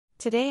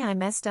Today I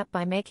messed up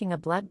by making a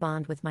blood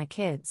bond with my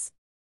kids.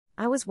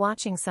 I was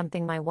watching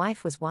something my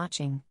wife was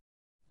watching.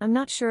 I'm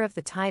not sure of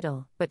the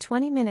title, but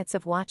 20 minutes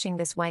of watching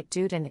this white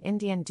dude and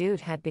Indian dude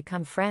had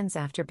become friends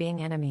after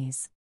being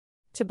enemies.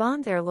 To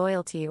bond their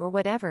loyalty or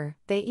whatever,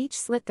 they each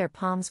slit their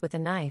palms with a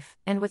knife,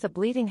 and with a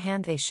bleeding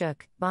hand they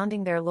shook,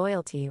 bonding their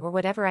loyalty or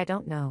whatever, I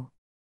don't know.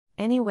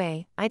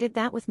 Anyway, I did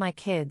that with my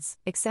kids,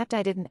 except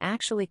I didn't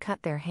actually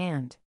cut their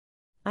hand.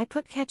 I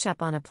put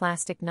ketchup on a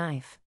plastic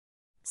knife.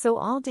 So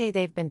all day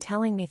they've been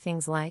telling me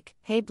things like,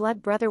 "Hey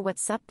blood brother,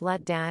 what's up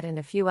blood dad," and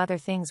a few other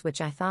things which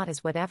I thought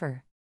is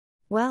whatever.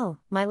 Well,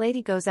 my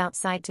lady goes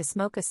outside to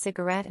smoke a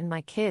cigarette and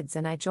my kids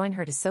and I join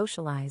her to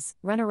socialize,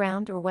 run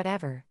around or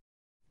whatever.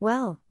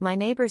 Well, my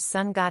neighbor's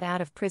son got out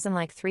of prison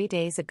like 3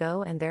 days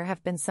ago and there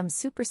have been some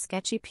super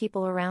sketchy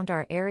people around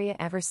our area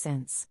ever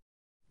since.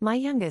 My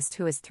youngest,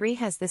 who is 3,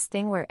 has this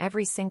thing where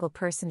every single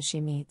person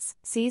she meets,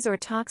 sees or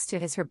talks to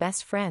is her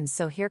best friend,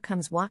 so here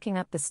comes walking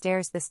up the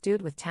stairs this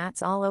dude with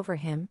tats all over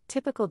him,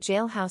 typical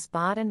jailhouse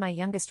bod, and my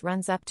youngest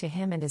runs up to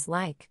him and is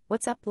like,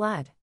 "What's up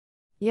blood?"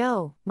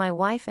 Yo, my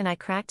wife and I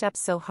cracked up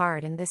so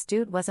hard and this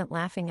dude wasn't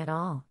laughing at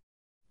all.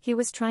 He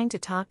was trying to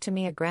talk to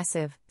me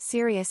aggressive,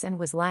 serious, and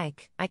was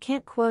like, I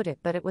can't quote it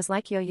but it was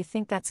like, "Yo, you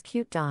think that's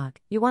cute dog,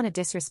 you want to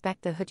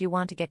disrespect the hood, you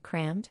want to get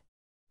crammed?"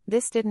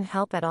 This didn't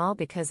help at all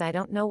because I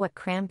don't know what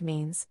crammed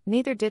means,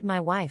 neither did my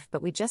wife,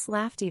 but we just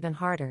laughed even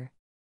harder.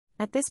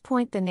 At this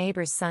point the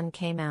neighbor's son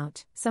came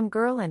out, some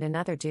girl and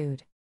another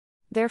dude.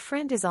 Their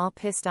friend is all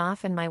pissed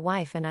off and my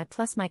wife and I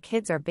plus my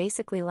kids are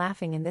basically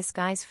laughing in this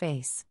guy's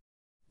face.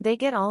 They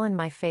get all in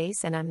my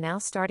face and I'm now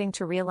starting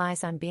to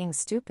realize I'm being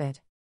stupid.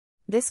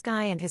 This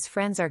guy and his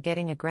friends are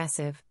getting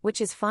aggressive,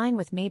 which is fine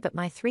with me, but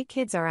my 3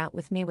 kids are out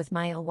with me with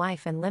my ill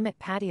wife and limit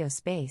patio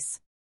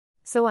space.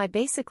 So I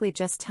basically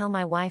just tell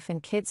my wife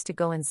and kids to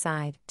go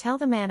inside, tell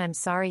the man I'm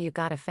sorry you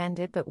got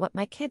offended, but what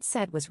my kids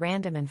said was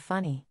random and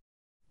funny.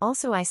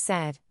 Also I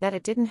said that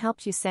it didn't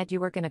help, you said you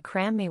were gonna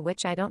cram me,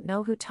 which I don't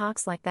know who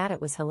talks like that. It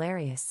was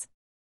hilarious.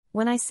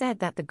 When I said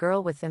that, the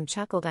girl with them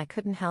chuckled. I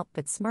couldn't help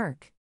but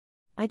smirk.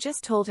 I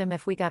just told him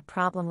if we got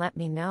problem let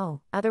me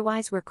know,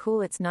 otherwise we're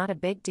cool, it's not a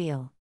big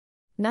deal.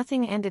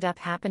 Nothing ended up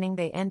happening,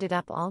 they ended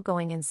up all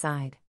going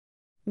inside.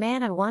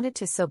 Man, I wanted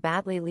to so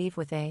badly leave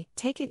with a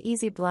 "take it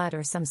easy blood"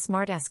 or some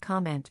smartass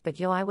comment, but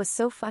yo, I was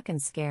so fucking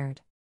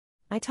scared.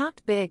 I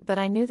talked big, but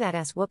I knew that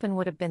ass whoopin'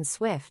 would have been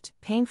swift,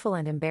 painful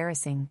and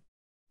embarrassing.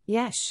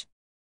 Yesh.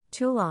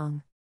 Too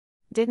long.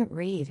 Didn't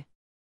read.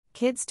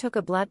 Kids took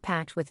a blood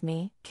pact with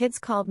me, kids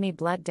called me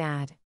blood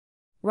dad.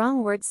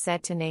 Wrong words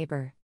said to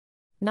neighbor.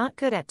 Not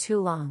good at too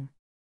long.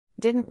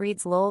 Didn't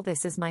reads lol,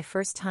 this is my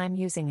first time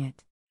using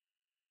it.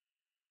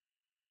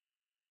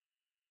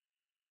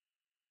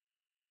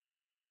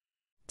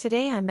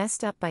 Today I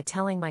messed up by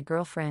telling my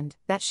girlfriend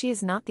that she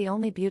is not the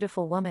only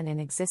beautiful woman in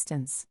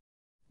existence.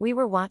 We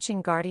were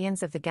watching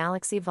Guardians of the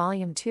Galaxy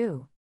Volume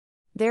 2.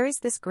 There is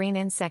this green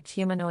insect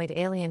humanoid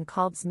alien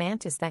called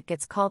Mantis that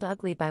gets called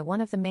ugly by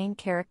one of the main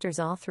characters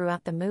all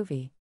throughout the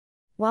movie.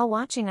 While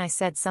watching I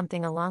said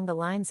something along the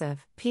lines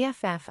of,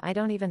 "PFF, I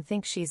don't even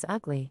think she's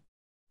ugly.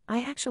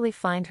 I actually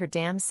find her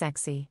damn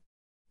sexy."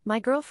 My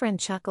girlfriend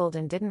chuckled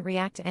and didn't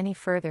react any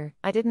further.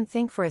 I didn't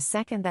think for a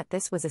second that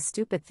this was a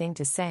stupid thing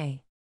to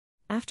say.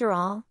 After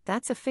all,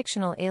 that's a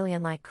fictional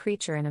alien-like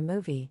creature in a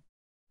movie.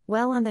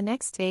 Well, on the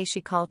next day she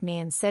called me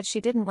and said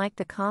she didn't like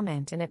the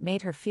comment and it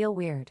made her feel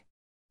weird.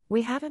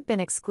 We haven't been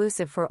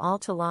exclusive for all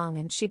too long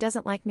and she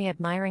doesn't like me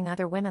admiring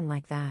other women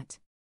like that.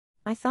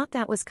 I thought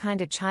that was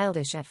kinda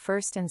childish at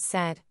first and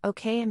said,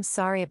 "Okay, I'm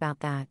sorry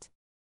about that.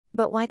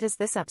 But why does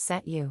this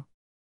upset you?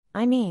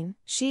 I mean,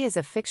 she is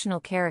a fictional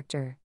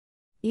character.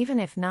 Even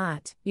if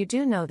not, you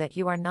do know that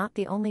you are not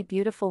the only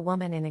beautiful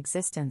woman in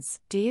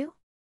existence, do you?"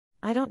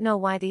 I don't know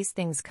why these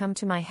things come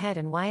to my head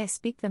and why I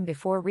speak them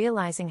before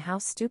realizing how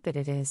stupid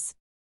it is.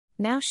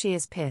 Now she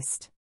is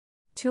pissed.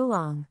 Too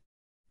long.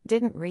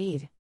 Didn't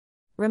read.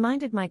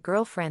 Reminded my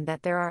girlfriend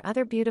that there are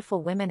other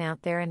beautiful women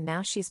out there and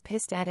now she's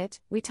pissed at it.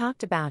 We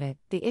talked about it,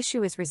 the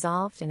issue is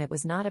resolved and it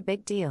was not a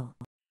big deal.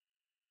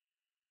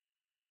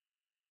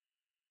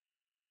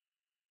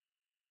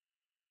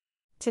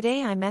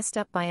 Today I messed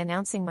up by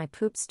announcing my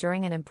poops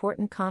during an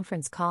important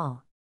conference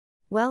call.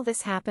 Well,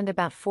 this happened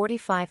about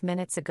 45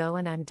 minutes ago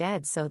and I'm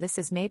dead, so this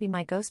is maybe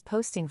my ghost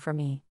posting for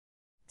me.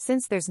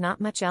 Since there's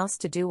not much else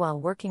to do while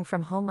working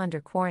from home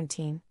under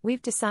quarantine,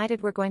 we've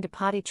decided we're going to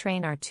potty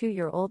train our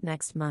 2-year-old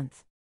next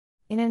month.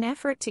 In an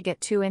effort to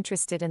get too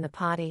interested in the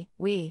potty,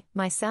 we,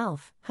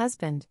 myself,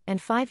 husband, and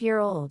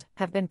 5-year-old,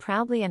 have been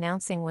proudly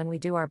announcing when we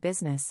do our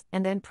business,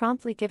 and then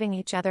promptly giving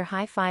each other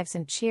high fives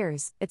and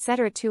cheers,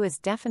 etc. 2 is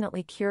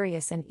definitely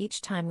curious and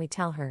each time we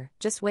tell her,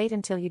 "Just wait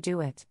until you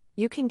do it,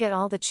 you can get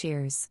all the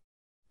cheers."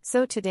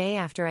 So today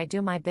after I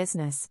do my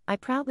business, I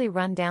proudly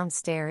run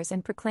downstairs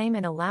and proclaim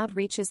in a loud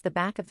reaches the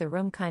back of the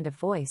room kind of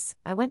voice,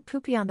 "I went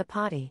poopy on the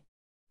potty."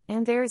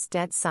 And there is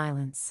dead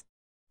silence.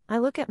 I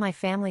look at my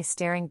family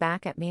staring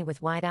back at me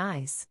with wide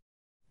eyes.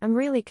 I'm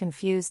really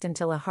confused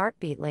until a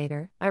heartbeat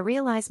later, I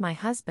realize my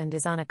husband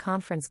is on a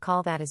conference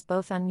call that is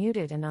both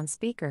unmuted and on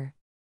speaker.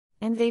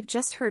 And they've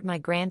just heard my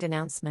grand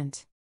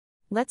announcement.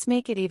 Let's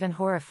make it even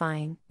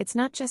horrifying. It's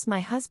not just my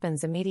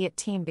husband's immediate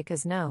team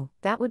because no,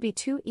 that would be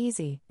too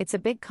easy. It's a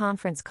big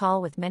conference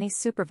call with many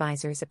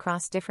supervisors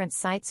across different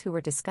sites who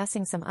were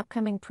discussing some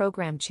upcoming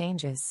program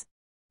changes.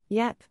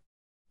 Yep.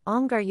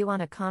 Are you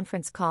on a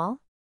conference call?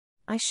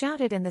 I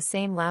shouted in the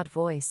same loud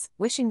voice,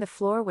 wishing the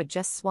floor would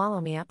just swallow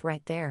me up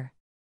right there.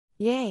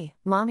 Yay,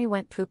 Mommy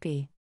went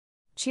poopy.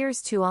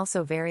 Cheers too,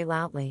 also very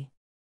loudly.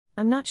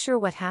 I'm not sure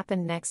what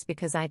happened next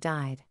because I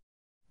died.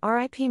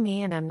 R.I.P.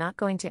 me, and I'm not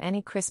going to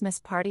any Christmas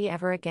party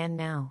ever again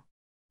now.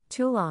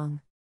 Too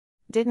long.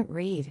 Didn't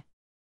read.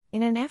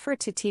 In an effort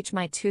to teach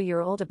my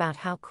 2-year-old about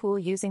how cool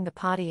using the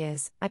potty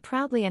is, I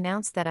proudly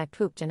announced that I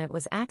pooped and it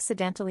was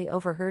accidentally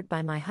overheard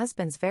by my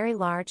husband's very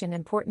large and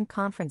important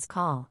conference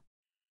call.